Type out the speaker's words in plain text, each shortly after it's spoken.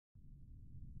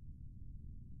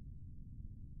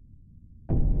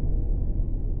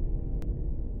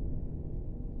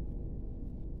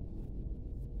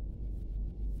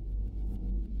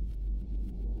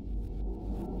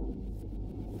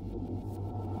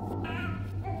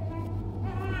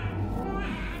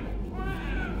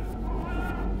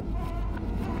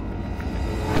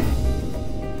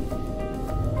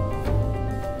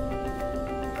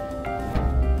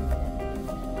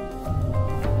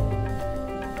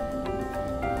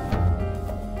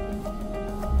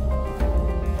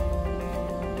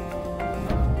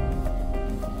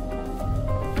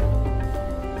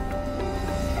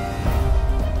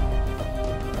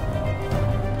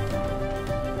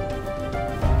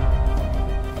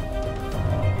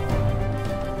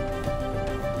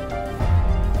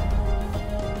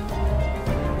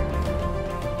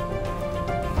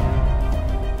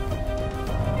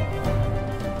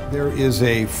is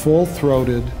a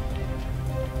full-throated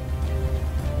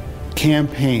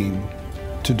campaign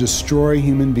to destroy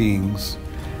human beings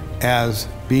as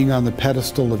being on the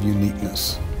pedestal of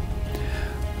uniqueness.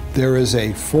 There is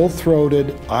a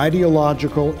full-throated,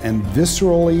 ideological, and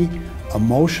viscerally,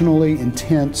 emotionally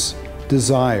intense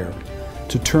desire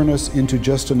to turn us into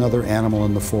just another animal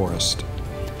in the forest.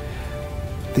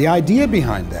 The idea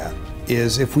behind that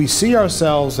is if we see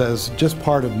ourselves as just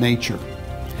part of nature,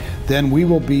 then we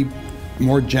will be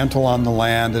more gentle on the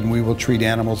land and we will treat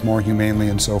animals more humanely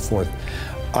and so forth.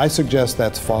 I suggest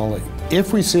that's folly.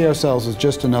 If we see ourselves as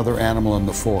just another animal in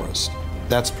the forest,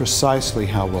 that's precisely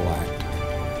how we'll act.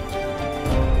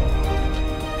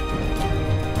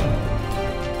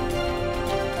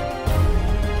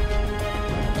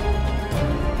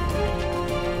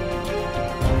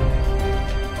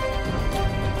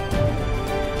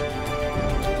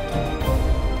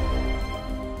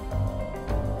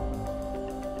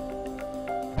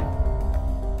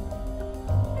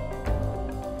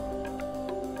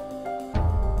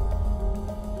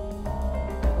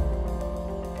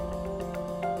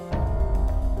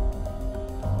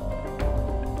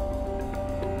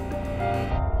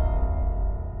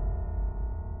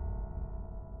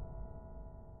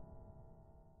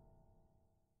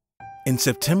 In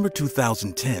September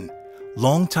 2010,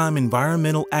 longtime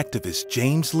environmental activist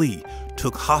James Lee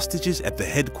took hostages at the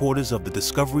headquarters of the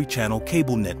Discovery Channel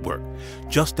cable network,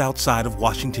 just outside of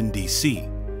Washington, D.C.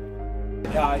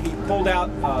 He pulled out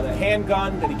the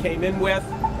handgun that he came in with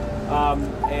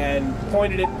and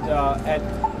pointed it at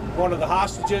one of the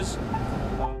hostages.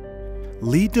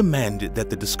 Lee demanded that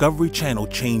the Discovery Channel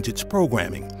change its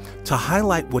programming to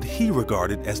highlight what he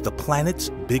regarded as the planet's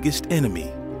biggest enemy,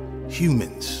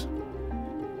 humans.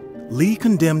 Lee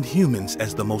condemned humans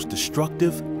as the most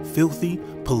destructive, filthy,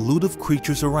 pollutive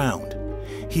creatures around.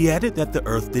 He added that the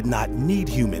Earth did not need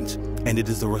humans, and it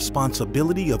is the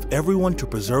responsibility of everyone to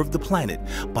preserve the planet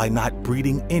by not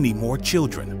breeding any more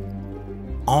children.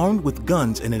 Armed with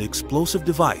guns and an explosive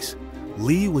device,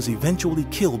 Lee was eventually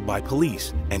killed by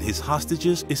police, and his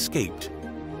hostages escaped.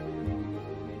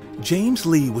 James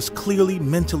Lee was clearly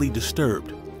mentally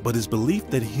disturbed, but his belief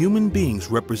that human beings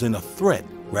represent a threat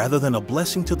rather than a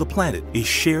blessing to the planet is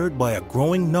shared by a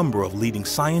growing number of leading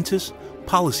scientists,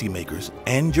 policymakers,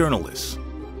 and journalists.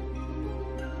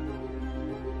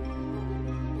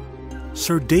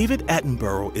 Sir David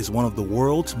Attenborough is one of the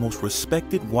world's most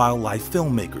respected wildlife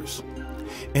filmmakers.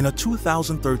 In a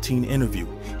 2013 interview,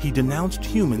 he denounced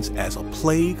humans as a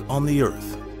plague on the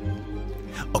Earth.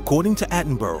 According to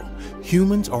Attenborough,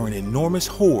 humans are an enormous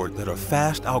horde that are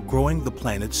fast outgrowing the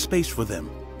planet's space for them.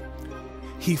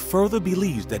 He further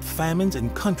believes that famines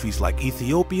in countries like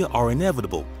Ethiopia are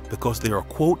inevitable because there are,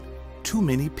 quote, too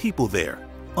many people there,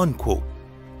 unquote.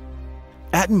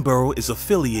 Attenborough is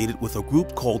affiliated with a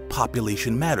group called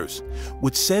Population Matters,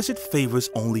 which says it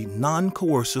favors only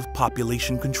non-coercive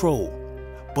population control.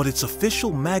 But its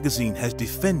official magazine has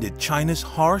defended China's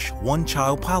harsh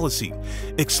one-child policy,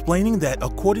 explaining that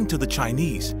according to the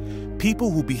Chinese,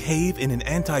 people who behave in an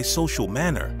antisocial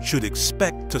manner should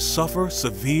expect to suffer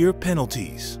severe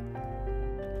penalties.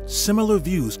 Similar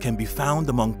views can be found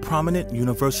among prominent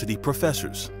university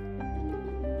professors.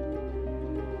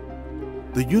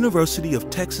 The University of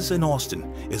Texas in Austin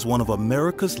is one of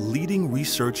America's leading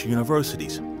research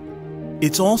universities.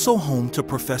 It's also home to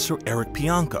Professor Eric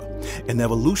Pianka, an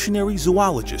evolutionary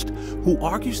zoologist who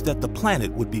argues that the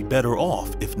planet would be better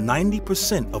off if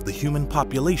 90% of the human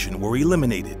population were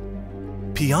eliminated.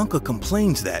 Pianka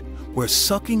complains that we're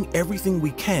sucking everything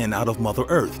we can out of Mother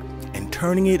Earth and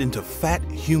turning it into fat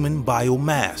human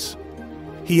biomass.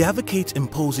 He advocates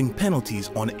imposing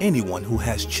penalties on anyone who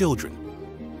has children.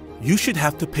 You should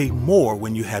have to pay more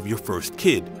when you have your first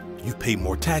kid. You pay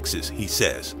more taxes, he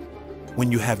says.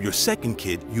 When you have your second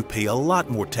kid, you pay a lot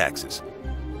more taxes.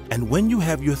 And when you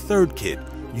have your third kid,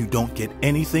 you don't get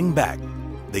anything back.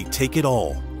 They take it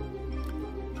all.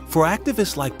 For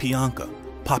activists like Pianka,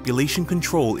 population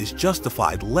control is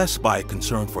justified less by a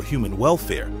concern for human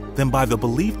welfare than by the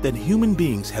belief that human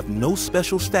beings have no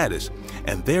special status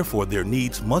and therefore their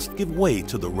needs must give way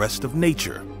to the rest of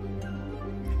nature.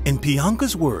 In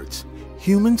Pianka's words,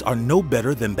 humans are no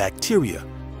better than bacteria,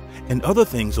 and other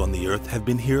things on the earth have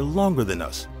been here longer than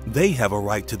us. They have a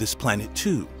right to this planet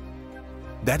too.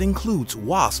 That includes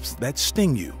wasps that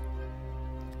sting you,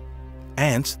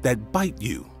 ants that bite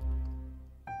you,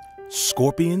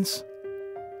 scorpions,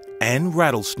 and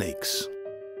rattlesnakes.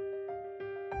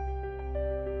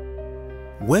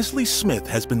 Wesley Smith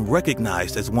has been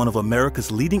recognized as one of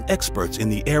America's leading experts in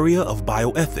the area of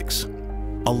bioethics.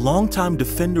 A longtime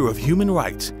defender of human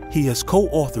rights, he has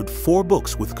co-authored 4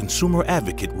 books with consumer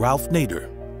advocate Ralph Nader.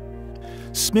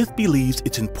 Smith believes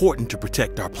it's important to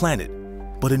protect our planet,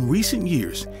 but in recent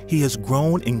years, he has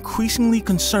grown increasingly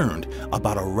concerned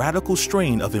about a radical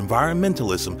strain of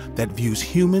environmentalism that views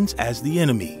humans as the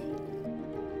enemy.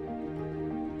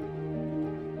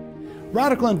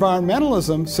 Radical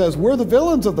environmentalism says we're the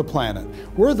villains of the planet.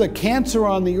 We're the cancer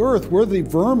on the earth. We're the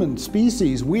vermin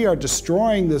species. We are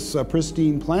destroying this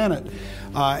pristine planet.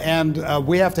 And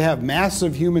we have to have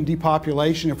massive human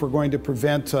depopulation if we're going to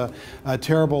prevent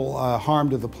terrible harm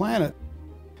to the planet.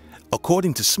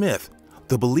 According to Smith,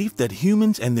 the belief that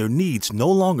humans and their needs no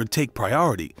longer take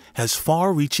priority has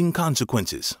far-reaching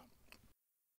consequences.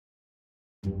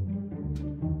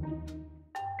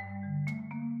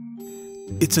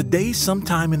 It's a day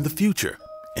sometime in the future,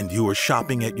 and you are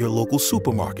shopping at your local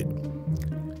supermarket.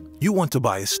 You want to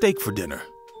buy a steak for dinner,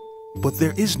 but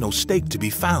there is no steak to be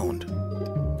found.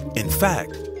 In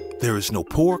fact, there is no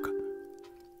pork,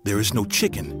 there is no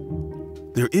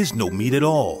chicken, there is no meat at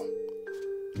all.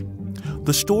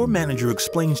 The store manager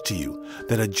explains to you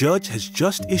that a judge has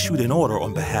just issued an order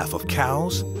on behalf of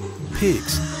cows,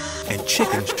 pigs, and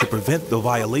chickens to prevent the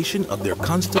violation of their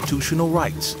constitutional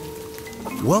rights.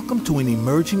 Welcome to an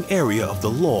emerging area of the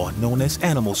law known as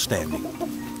animal standing.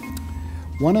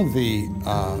 One of the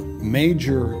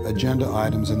major agenda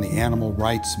items in the animal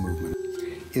rights movement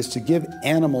is to give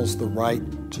animals the right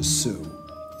to sue.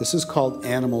 This is called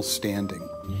animal standing.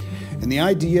 And the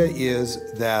idea is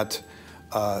that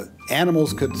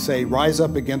animals could, say, rise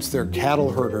up against their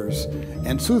cattle herders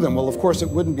and sue them. Well, of course, it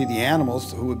wouldn't be the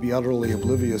animals who would be utterly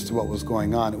oblivious to what was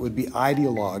going on. It would be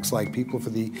ideologues like People for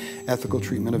the Ethical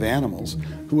Treatment of Animals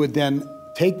who would then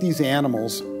take these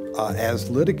animals as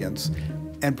litigants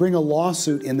and bring a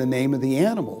lawsuit in the name of the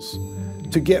animals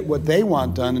to get what they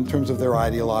want done in terms of their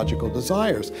ideological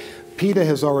desires. PETA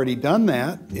has already done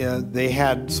that. They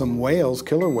had some whales,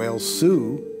 killer whales,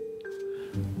 sue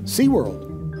SeaWorld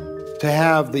to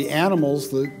have the animals,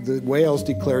 the whales,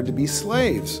 declared to be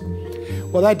slaves.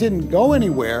 Well, that didn't go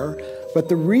anywhere, but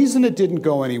the reason it didn't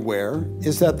go anywhere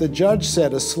is that the judge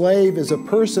said a slave is a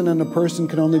person and a person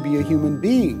can only be a human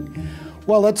being.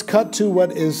 Well, let's cut to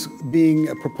what is being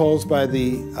proposed by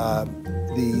the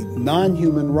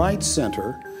Non-Human Rights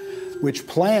Center, which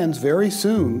plans very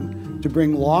soon to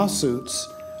bring lawsuits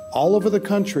all over the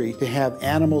country to have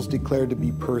animals declared to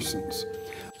be persons.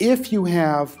 If you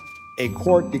have a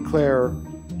court declare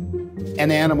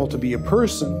an animal to be a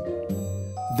person,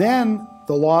 then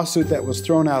the lawsuit that was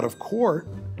thrown out of court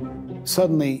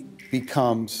suddenly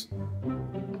becomes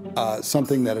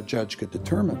something that a judge could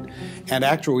determine. And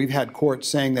actually, we've had courts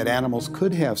saying that animals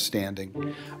could have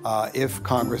standing if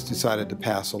Congress decided to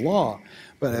pass a law.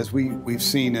 But as we've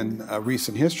seen in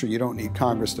recent history, you don't need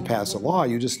Congress to pass a law,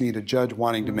 you just need a judge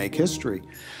wanting to make history.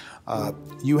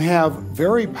 You have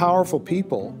very powerful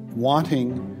people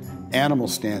wanting animal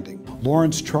standing.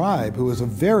 Lawrence Tribe, who is a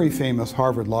very famous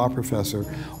Harvard law professor,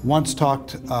 once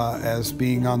talked as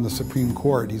being on the Supreme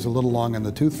Court. He's a little long in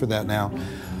the tooth for that now.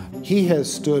 He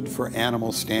has stood for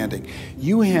animal standing.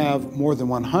 You have more than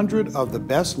 100 of the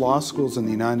best law schools in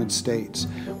the United States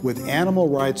with animal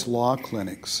rights law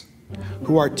clinics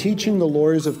who are teaching the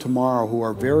lawyers of tomorrow who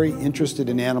are very interested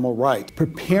in animal rights,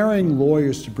 preparing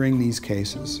lawyers to bring these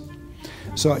cases.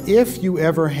 So if you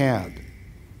ever had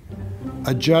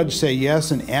a judge say,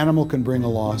 yes, an animal can bring a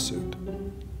lawsuit,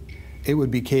 it would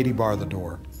be Katie bar the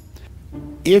door.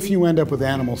 If you end up with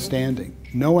animal standing,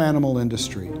 no animal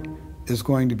industry is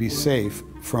going to be safe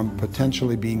from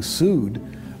potentially being sued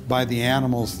by the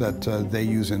animals that they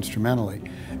use instrumentally.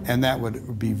 And that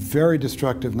would be very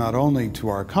destructive not only to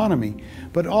our economy,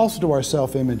 but also to our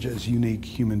self-image as unique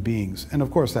human beings. And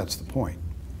of course, that's the point.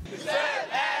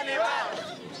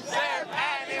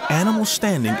 Animal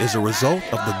standing is a result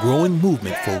of the growing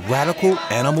movement for radical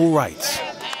animal rights.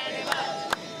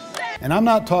 And I'm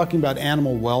not talking about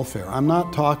animal welfare. I'm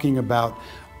not talking about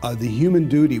the human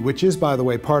duty, which is, by the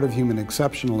way, part of human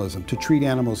exceptionalism, to treat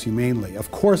animals humanely. Of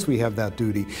course we have that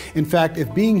duty. In fact,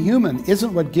 if being human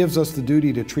isn't what gives us the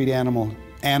duty to treat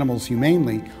animals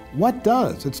humanely, what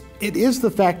does? It is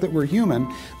the fact that we're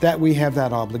human that we have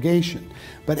that obligation.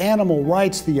 But animal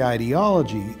rights, the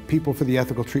ideology, People for the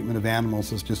Ethical Treatment of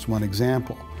Animals is just one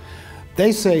example.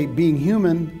 They say being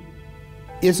human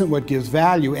isn't what gives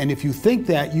value, and if you think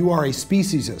that, you are a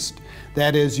speciesist.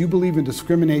 That is, you believe in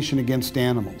discrimination against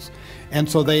animals. And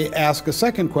so they ask a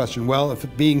second question, well, if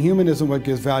being human isn't what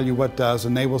gives value, what does?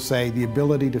 And they will say the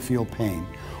ability to feel pain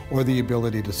or the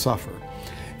ability to suffer.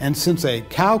 And since a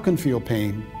cow can feel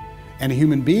pain and a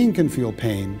human being can feel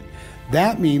pain,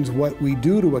 That means what we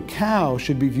do to a cow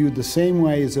should be viewed the same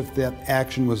way as if that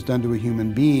action was done to a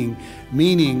human being,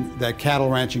 meaning that cattle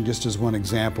ranching, just as one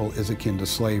example, is akin to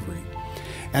slavery.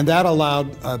 And that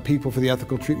allowed people for the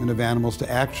ethical treatment of animals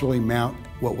to actually mount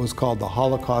what was called the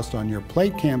Holocaust on Your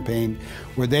Plate campaign,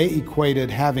 where they equated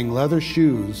having leather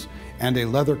shoes and a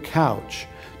leather couch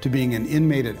to being an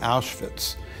inmate at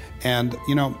Auschwitz. And,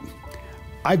 you know,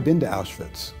 I've been to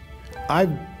Auschwitz.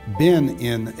 I've been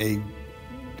in a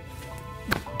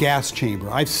gas chamber.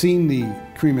 I've seen the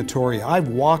crematoria. I've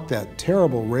walked that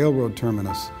terrible railroad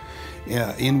terminus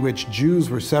in which Jews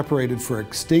were separated for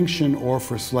extinction or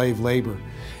for slave labor.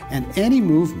 And any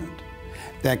movement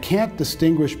that can't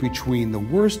distinguish between the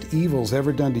worst evils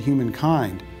ever done to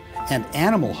humankind and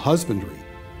animal husbandry,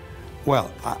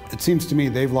 well, it seems to me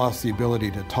they've lost the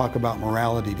ability to talk about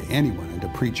morality to anyone and to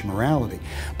preach morality.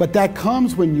 But that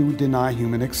comes when you deny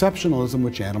human exceptionalism,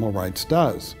 which animal rights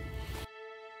does.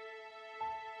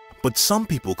 But some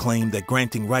people claim that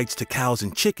granting rights to cows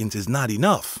and chickens is not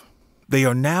enough. They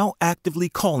are now actively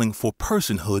calling for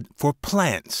personhood for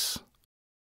plants.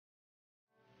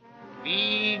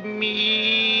 Feed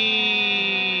me!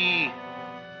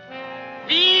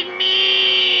 Feed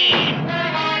me!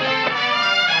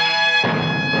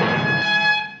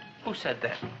 Who said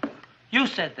that? You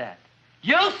said that.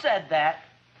 You said that?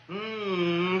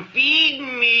 Feed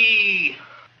me!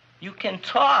 You can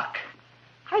talk.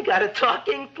 I got a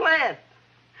talking plant.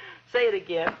 Say it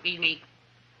again. Feed me.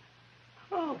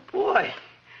 Oh, boy.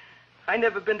 I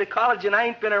never been to college and I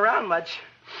ain't been around much.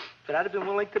 But I'd have been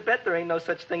willing to bet there ain't no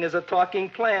such thing as a talking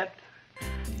plant.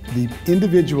 The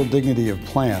individual dignity of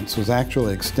plants was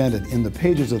actually extended in the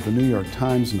pages of the New York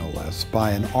Times, no less,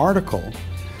 by an article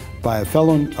by a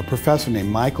professor named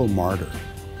Michael Martyr.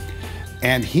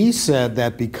 And he said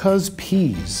that because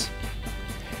peas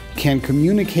can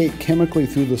communicate chemically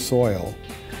through the soil,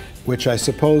 which I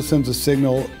suppose sends a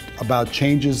signal about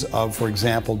changes of, for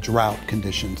example, drought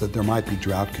conditions, that there might be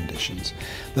drought conditions,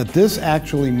 that this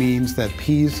actually means that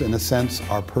peas, in a sense,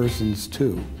 are persons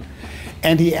too.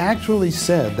 And he actually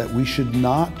said that we should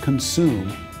not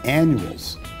consume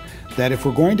annuals, that if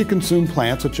we're going to consume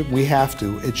plants, which we have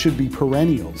to, it should be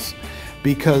perennials,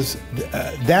 because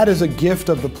that is a gift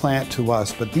of the plant to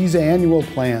us. But these annual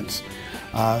plants,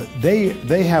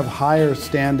 they have higher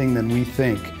standing than we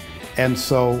think. And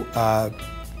so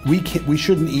we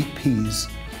shouldn't eat peas,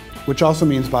 which also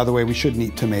means, by the way, we shouldn't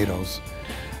eat tomatoes.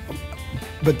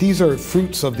 But these are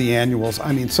fruits of the annuals.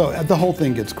 I mean, so the whole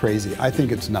thing gets crazy. I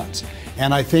think it's nuts.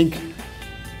 And I think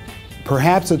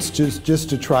perhaps it's just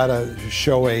to try to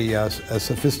show a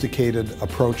sophisticated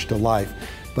approach to life,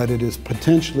 but it is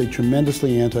potentially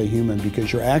tremendously anti-human,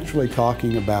 because you're actually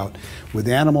talking about, with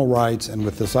animal rights and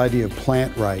with this idea of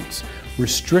plant rights,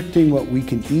 restricting what we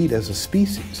can eat as a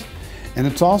species. And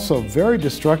it's also very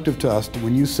destructive to us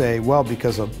when you say, well,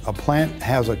 because a plant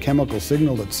has a chemical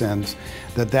signal it sends,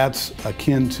 that's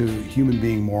akin to human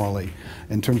being morally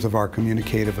in terms of our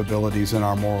communicative abilities and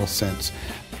our moral sense.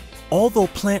 Although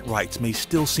plant rights may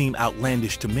still seem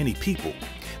outlandish to many people,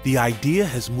 the idea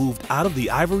has moved out of the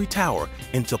ivory tower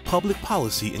into public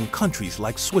policy in countries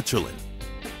like Switzerland.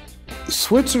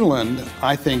 Switzerland,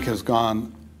 I think, has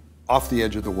gone off the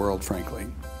edge of the world, frankly.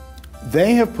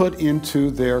 They have put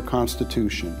into their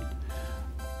constitution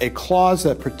a clause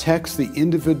that protects the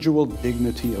individual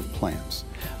dignity of plants.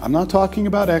 I'm not talking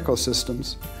about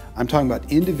ecosystems, I'm talking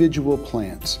about individual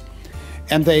plants.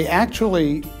 And they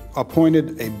actually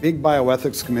appointed a big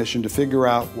bioethics commission to figure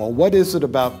out, well, what is it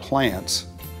about plants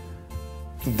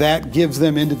that gives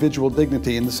them individual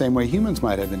dignity in the same way humans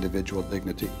might have individual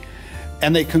dignity?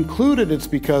 And they concluded it's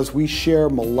because we share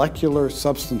molecular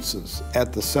substances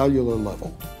at the cellular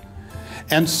level.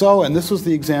 And so, and this was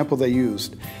the example they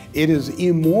used, it is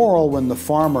immoral when the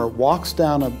farmer walks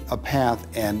down a path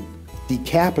and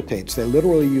decapitates, they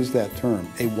literally use that term,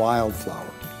 a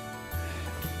wildflower.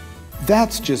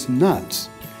 That's just nuts.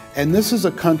 And this is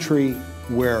a country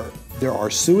where there are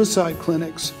suicide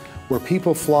clinics, where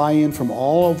people fly in from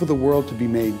all over the world to be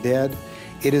made dead.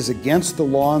 It is against the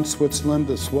law in Switzerland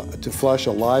to flush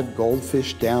a live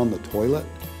goldfish down the toilet.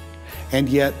 And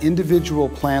yet individual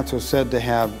plants are said to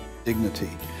have dignity.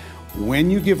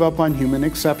 When you give up on human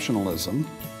exceptionalism,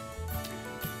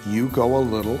 you go a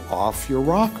little off your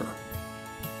rocker.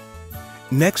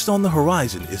 Next on the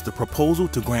horizon is the proposal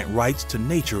to grant rights to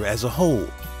nature as a whole.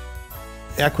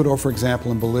 Ecuador, for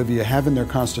example, and Bolivia have in their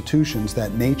constitutions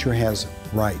that nature has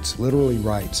rights, literally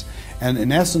rights. And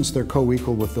in essence, they're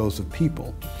co-equal with those of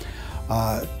people.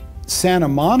 Santa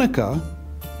Monica,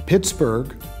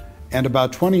 Pittsburgh, and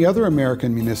about 20 other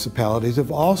American municipalities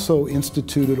have also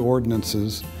instituted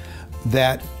ordinances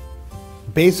that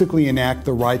basically enact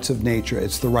the rights of nature.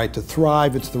 It's the right to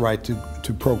thrive, it's the right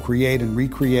to procreate and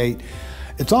recreate.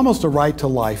 It's almost a right to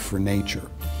life for nature.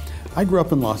 I grew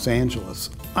up in Los Angeles.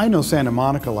 I know Santa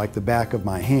Monica like the back of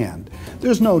my hand.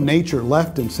 There's no nature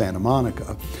left in Santa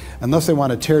Monica, unless they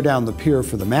want to tear down the pier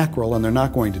for the mackerel, and they're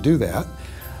not going to do that.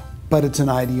 But it's an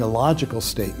ideological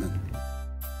statement.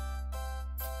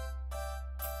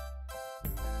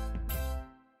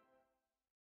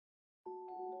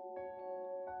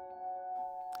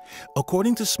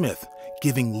 According to Smith,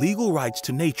 giving legal rights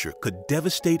to nature could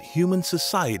devastate human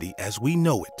society as we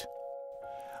know it.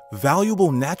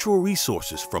 Valuable natural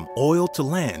resources from oil to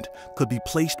land could be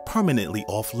placed permanently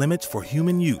off limits for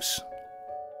human use.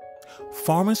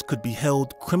 Farmers could be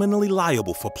held criminally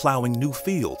liable for plowing new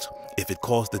fields if it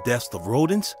caused the deaths of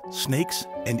rodents, snakes,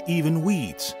 and even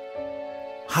weeds.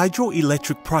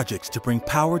 Hydroelectric projects to bring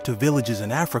power to villages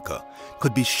in Africa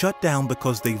could be shut down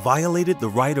because they violated the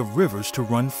right of rivers to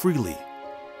run freely.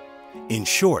 In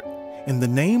short, in the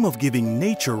name of giving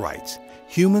nature rights,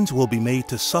 humans will be made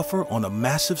to suffer on a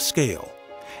massive scale,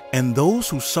 and those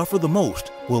who suffer the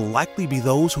most will likely be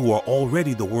those who are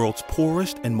already the world's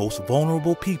poorest and most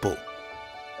vulnerable people.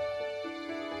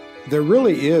 There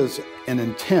really is an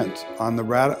intent on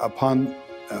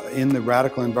in the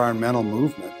radical environmental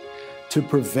movement to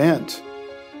prevent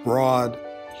broad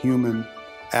human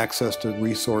access to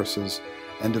resources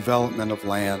and development of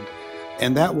land.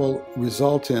 And that will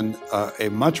result in a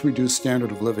much reduced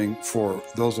standard of living for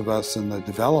those of us in the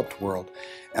developed world.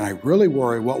 And I really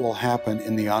worry what will happen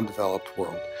in the undeveloped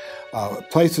world.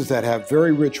 Places that have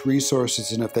very rich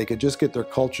resources, and if they could just get their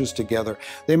cultures together,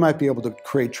 they might be able to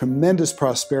create tremendous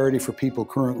prosperity for people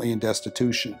currently in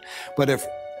destitution. But if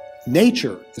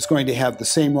nature is going to have the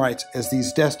same rights as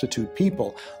these destitute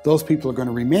people, those people are going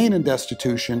to remain in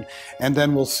destitution, and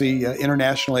then we'll see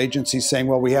international agencies saying,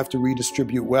 well, we have to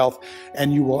redistribute wealth,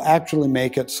 and you will actually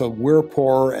make it so we're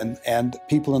poor and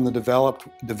people in the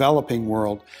developing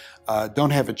world don't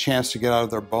have a chance to get out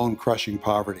of their bone-crushing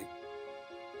poverty.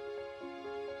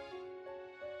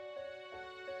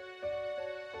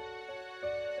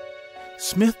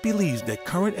 Smith believes that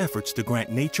current efforts to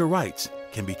grant nature rights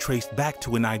can be traced back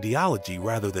to an ideology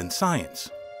rather than science.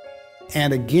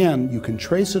 And again, you can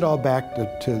trace it all back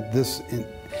to this,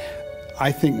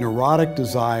 I think, neurotic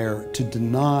desire to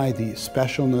deny the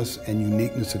specialness and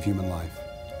uniqueness of human life.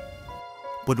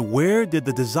 But where did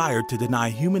the desire to deny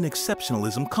human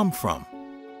exceptionalism come from?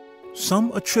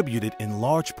 Some attribute it in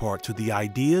large part to the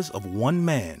ideas of one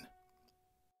man.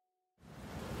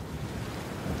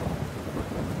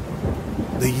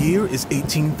 The year is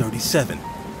 1837.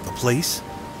 The place,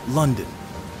 London.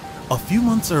 A few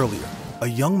months earlier, a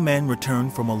young man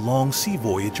returned from a long sea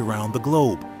voyage around the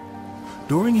globe.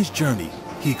 During his journey,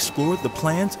 he explored the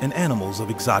plants and animals of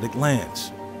exotic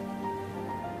lands.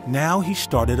 Now he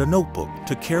started a notebook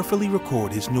to carefully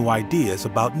record his new ideas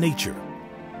about nature.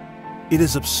 It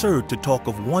is absurd to talk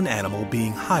of one animal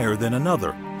being higher than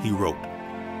another, he wrote.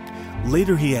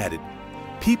 Later he added,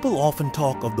 people often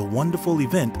talk of the wonderful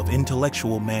event of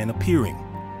intellectual man appearing.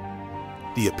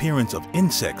 The appearance of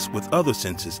insects with other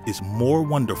senses is more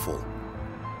wonderful.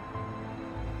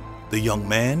 The young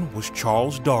man was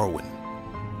Charles Darwin.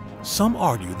 Some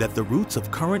argue that the roots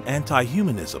of current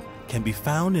anti-humanism can be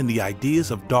found in the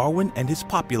ideas of Darwin and his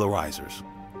popularizers.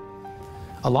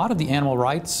 A lot of the animal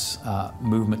rights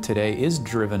movement today is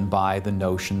driven by the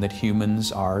notion that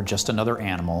humans are just another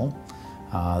animal,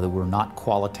 that we're not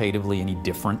qualitatively any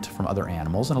different from other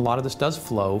animals, and a lot of this does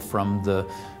flow from the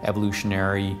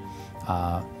evolutionary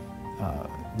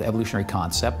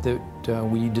concept that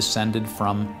we descended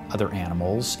from other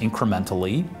animals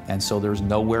incrementally, and so there's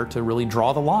nowhere to really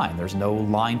draw the line. There's no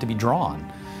line to be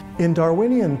drawn. In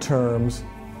Darwinian terms,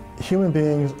 human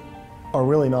beings are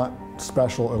really not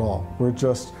special at all. We're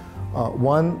just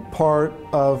one part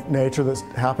of nature that's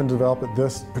happened to develop at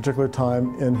this particular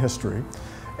time in history.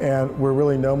 And we're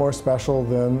really no more special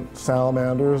than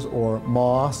salamanders or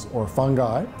moss or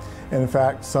fungi. And in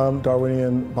fact, some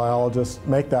Darwinian biologists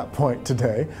make that point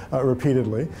today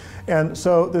repeatedly. And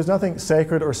so there's nothing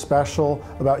sacred or special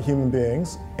about human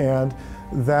beings, and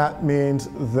that means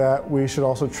that we should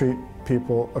also treat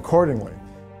people accordingly.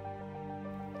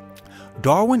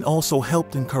 Darwin also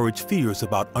helped encourage fears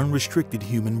about unrestricted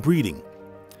human breeding.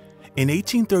 In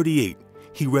 1838,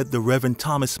 he read the Reverend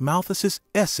Thomas Malthus's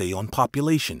essay on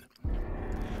population.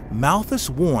 Malthus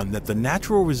warned that the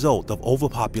natural result of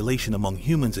overpopulation among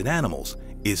humans and animals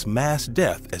is mass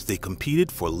death as they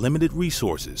competed for limited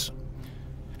resources.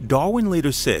 Darwin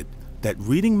later said that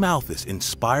reading Malthus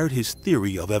inspired his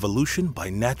theory of evolution by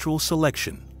natural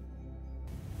selection.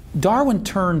 Darwin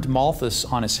turned Malthus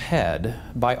on his head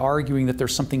by arguing that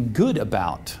there's something good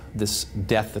about this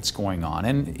death that's going on.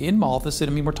 And in Malthus,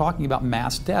 we're talking about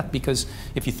mass death, because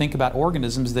if you think about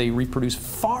organisms, they reproduce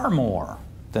far more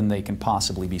than they can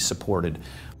possibly be supported.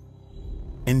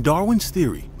 In Darwin's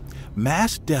theory,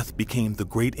 mass death became the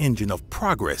great engine of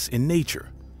progress in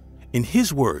nature. In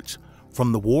his words,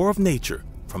 from the war of nature,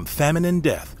 from famine and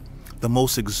death, the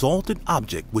most exalted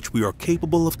object which we are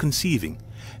capable of conceiving,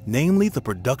 namely the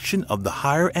production of the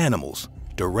higher animals,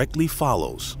 directly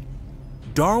follows.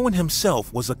 Darwin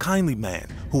himself was a kindly man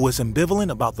who was ambivalent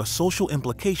about the social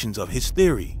implications of his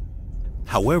theory.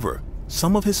 However,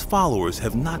 some of his followers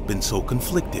have not been so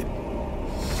conflicted.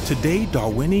 Today,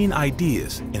 Darwinian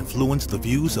ideas influence the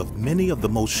views of many of the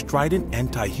most strident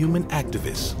anti-human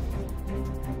activists.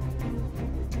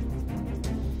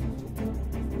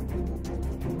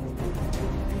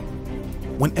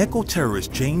 When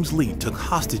eco-terrorist James Lee took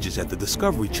hostages at the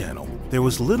Discovery Channel, there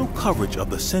was little coverage of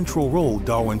the central role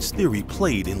Darwin's theory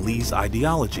played in Lee's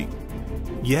ideology.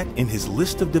 Yet, in his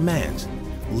list of demands,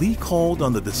 Lee called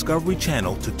on the Discovery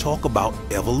Channel to talk about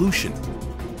evolution.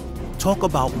 Talk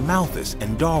about Malthus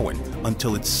and Darwin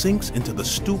until it sinks into the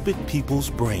stupid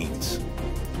people's brains.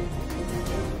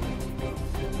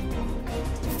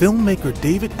 Filmmaker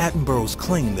David Attenborough's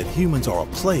claim that humans are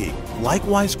a plague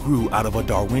likewise grew out of a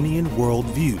Darwinian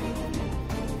worldview.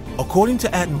 According to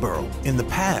Attenborough, in the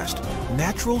past,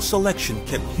 natural selection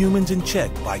kept humans in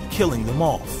check by killing them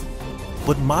off.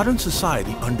 But modern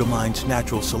society undermines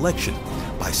natural selection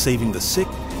by saving the sick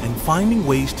and finding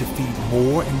ways to feed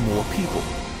more and more people.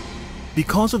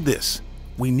 Because of this,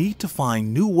 we need to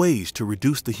find new ways to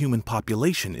reduce the human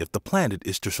population if the planet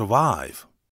is to survive.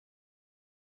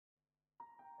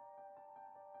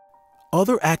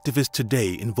 Other activists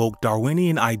today invoke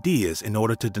Darwinian ideas in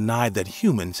order to deny that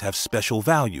humans have special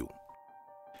value.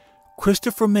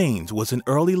 Christopher Maines was an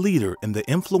early leader in the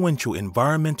influential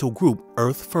environmental group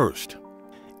Earth First.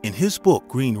 In his book,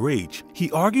 Green Rage, he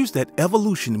argues that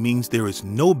evolution means there is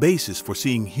no basis for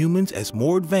seeing humans as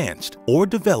more advanced or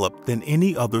developed than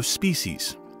any other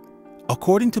species.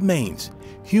 According to Maines,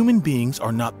 human beings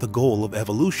are not the goal of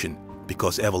evolution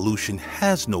because evolution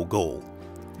has no goal.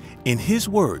 In his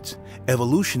words,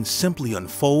 evolution simply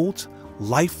unfolds,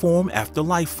 life form after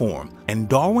life form, and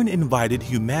Darwin invited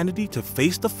humanity to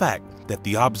face the fact that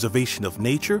the observation of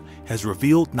nature has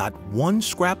revealed not one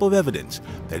scrap of evidence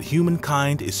that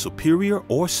humankind is superior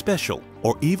or special,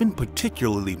 or even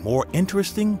particularly more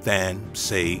interesting than,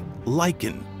 say,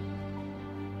 lichen.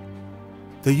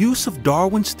 The use of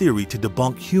Darwin's theory to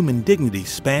debunk human dignity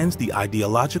spans the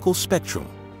ideological spectrum.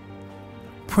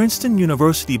 Princeton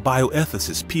University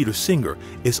bioethicist Peter Singer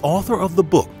is author of the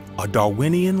book, A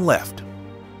Darwinian Left.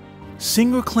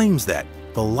 Singer claims that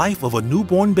the life of a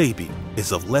newborn baby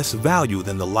is of less value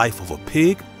than the life of a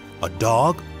pig, a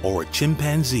dog, or a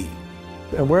chimpanzee.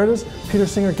 And where does Peter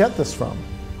Singer get this from?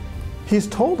 He's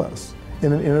told us.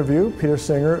 In an interview, Peter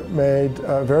Singer made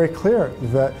very clear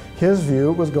that his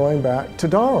view was going back to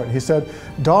Darwin. He said,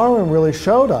 Darwin really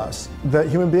showed us that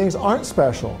human beings aren't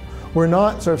special. We're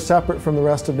not sort of separate from the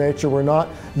rest of nature, we're not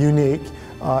unique,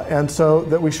 and so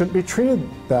that we shouldn't be treated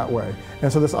that way.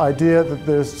 And so this idea that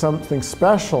there's something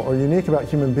special or unique about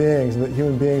human beings and that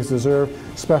human beings deserve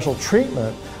special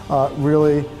treatment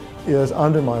really is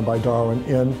undermined by Darwin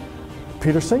in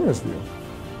Peter Singer's view.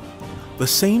 The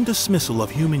same dismissal of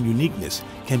human uniqueness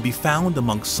can be found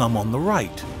among some on the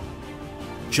right.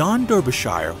 John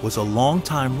Derbyshire was a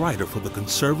longtime writer for the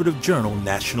conservative journal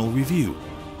National Review.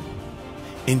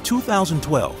 In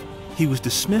 2012, he was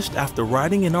dismissed after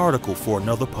writing an article for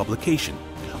another publication,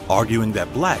 arguing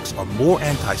that blacks are more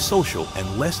antisocial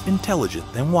and less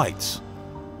intelligent than whites.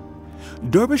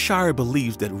 Derbyshire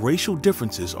believes that racial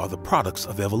differences are the products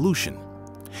of evolution.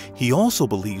 He also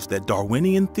believes that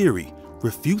Darwinian theory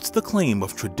refutes the claim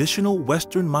of traditional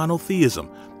Western monotheism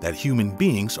that human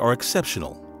beings are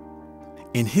exceptional.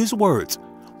 In his words,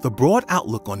 the broad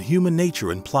outlook on human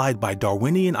nature implied by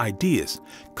Darwinian ideas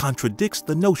contradicts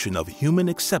the notion of human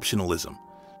exceptionalism.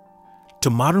 To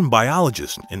modern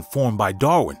biologists informed by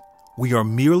Darwin, we are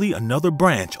merely another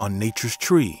branch on nature's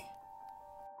tree.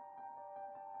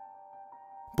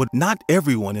 But not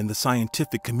everyone in the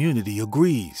scientific community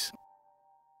agrees.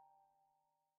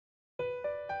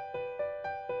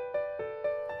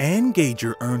 Ann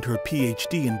Gauger earned her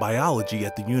PhD in biology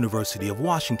at the University of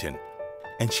Washington,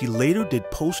 and she later did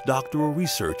postdoctoral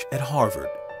research at Harvard.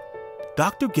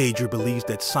 Dr. Gauger believes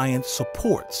that science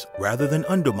supports rather than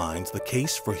undermines the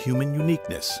case for human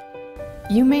uniqueness.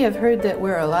 You may have heard that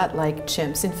we're a lot like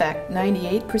chimps. In fact,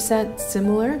 98%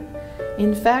 similar.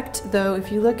 In fact, though,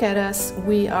 if you look at us,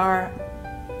 we are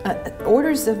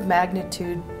orders of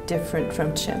magnitude different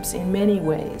from chimps in many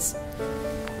ways.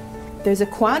 There's a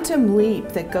quantum leap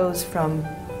that goes from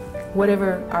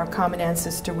whatever our common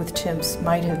ancestor with chimps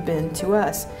might have been to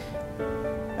us.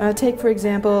 Take, for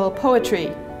example,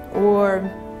 poetry, or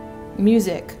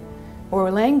music,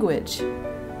 or language.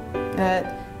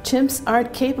 Chimps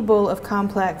aren't capable of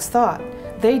complex thought.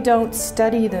 They don't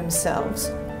study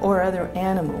themselves or other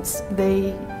animals.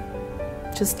 They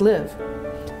just live.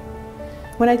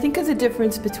 When I think of the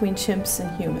difference between chimps and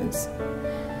humans,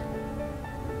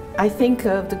 I think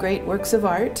of the great works of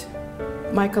art,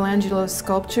 Michelangelo's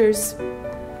sculptures,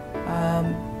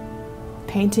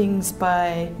 paintings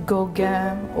by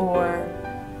Gauguin, or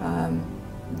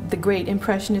the great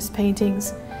Impressionist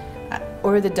paintings,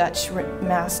 or the Dutch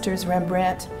masters,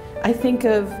 Rembrandt. I think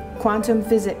of quantum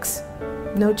physics.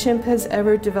 No chimp has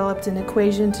ever developed an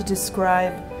equation to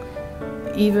describe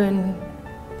even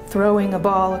throwing a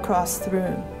ball across the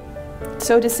room.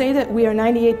 So to say that we are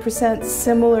 98%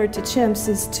 similar to chimps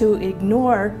is to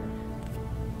ignore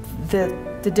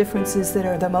the differences that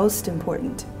are the most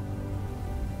important.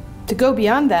 To go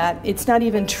beyond that, it's not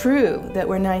even true that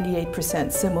we're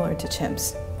 98% similar to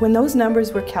chimps. When those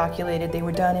numbers were calculated, they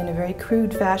were done in a very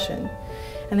crude fashion,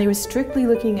 and they were strictly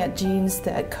looking at genes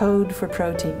that code for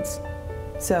proteins.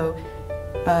 So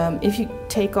if you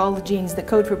take all the genes that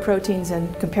code for proteins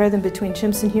and compare them between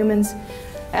chimps and humans,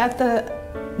 at the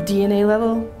DNA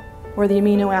level or the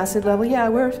amino acid level, yeah,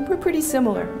 we're pretty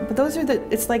similar. But those are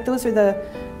it's like those are the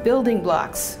building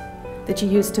blocks that you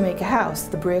use to make a house: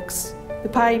 the bricks, the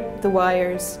pipe, the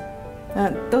wires.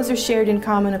 Those are shared in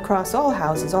common across all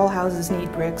houses. All houses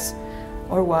need bricks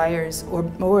or wires or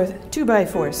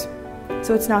 2x4s.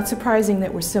 So it's not surprising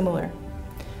that we're similar.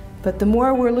 But the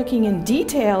more we're looking in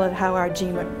detail at how our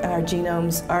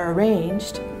genomes are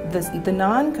arranged, the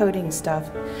non-coding stuff,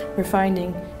 we're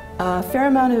finding a fair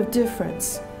amount of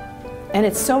difference. And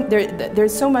it's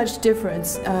there's so much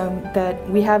difference that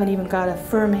we haven't even got a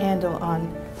firm handle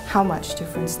on how much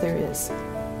difference there is.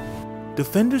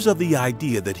 Defenders of the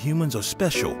idea that humans are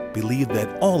special believe that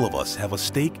all of us have a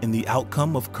stake in the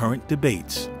outcome of current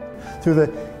debates. Through the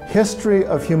history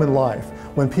of human life,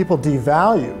 when people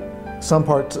devalue some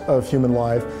parts of human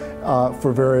life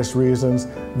for various reasons,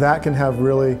 that can have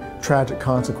really tragic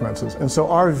consequences. And so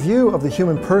our view of the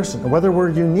human person, whether we're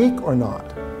unique or not,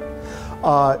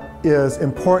 is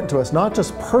important to us, not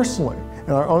just personally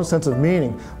in our own sense of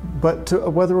meaning, but to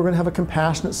whether we're going to have a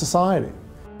compassionate society.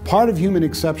 Part of human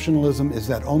exceptionalism is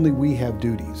that only we have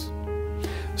duties.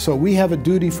 So we have a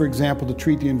duty, for example, to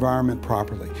treat the environment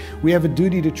properly. We have a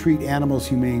duty to treat animals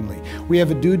humanely. We have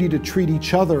a duty to treat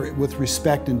each other with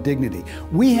respect and dignity.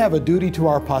 We have a duty to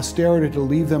our posterity to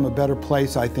leave them a better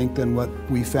place, I think, than what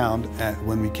we found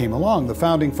when we came along. The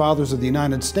founding fathers of the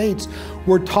United States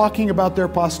were talking about their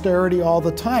posterity all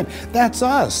the time. That's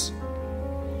us.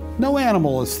 No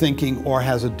animal is thinking or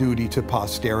has a duty to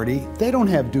posterity. They don't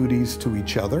have duties to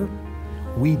each other.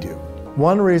 We do.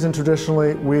 One reason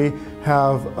traditionally we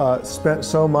have spent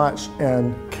so much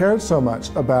and cared so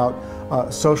much about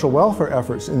social welfare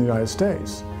efforts in the United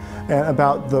States, and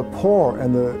about the poor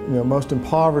and the most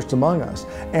impoverished among us,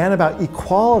 and about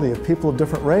equality of people of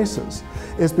different races,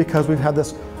 is because we've had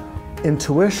this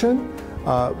intuition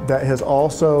that has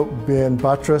also been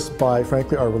buttressed by,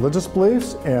 frankly, our religious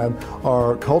beliefs and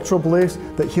our cultural beliefs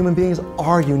that human beings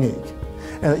are unique,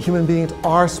 and that human beings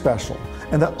are special,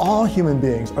 and that all human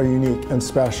beings are unique and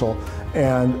special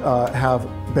and have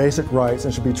basic rights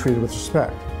and should be treated with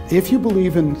respect. If you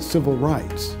believe in civil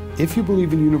rights, if you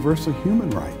believe in universal human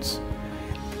rights,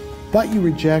 but you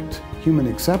reject human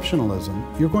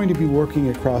exceptionalism, you're going to be working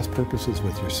at cross purposes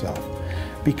with yourself.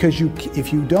 Because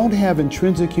if you don't have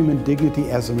intrinsic human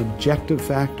dignity as an objective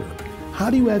factor, how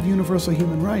do you have universal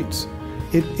human rights?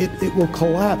 It will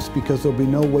collapse because there'll be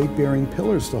no weight-bearing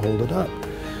pillars to hold it up.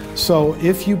 So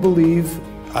if you believe,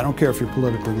 I don't care if you're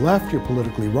politically left, you're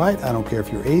politically right, I don't care if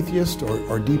you're atheist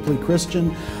or deeply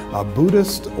Christian,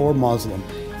 Buddhist or Muslim,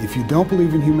 if you don't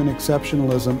believe in human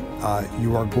exceptionalism,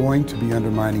 you are going to be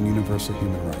undermining universal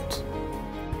human rights.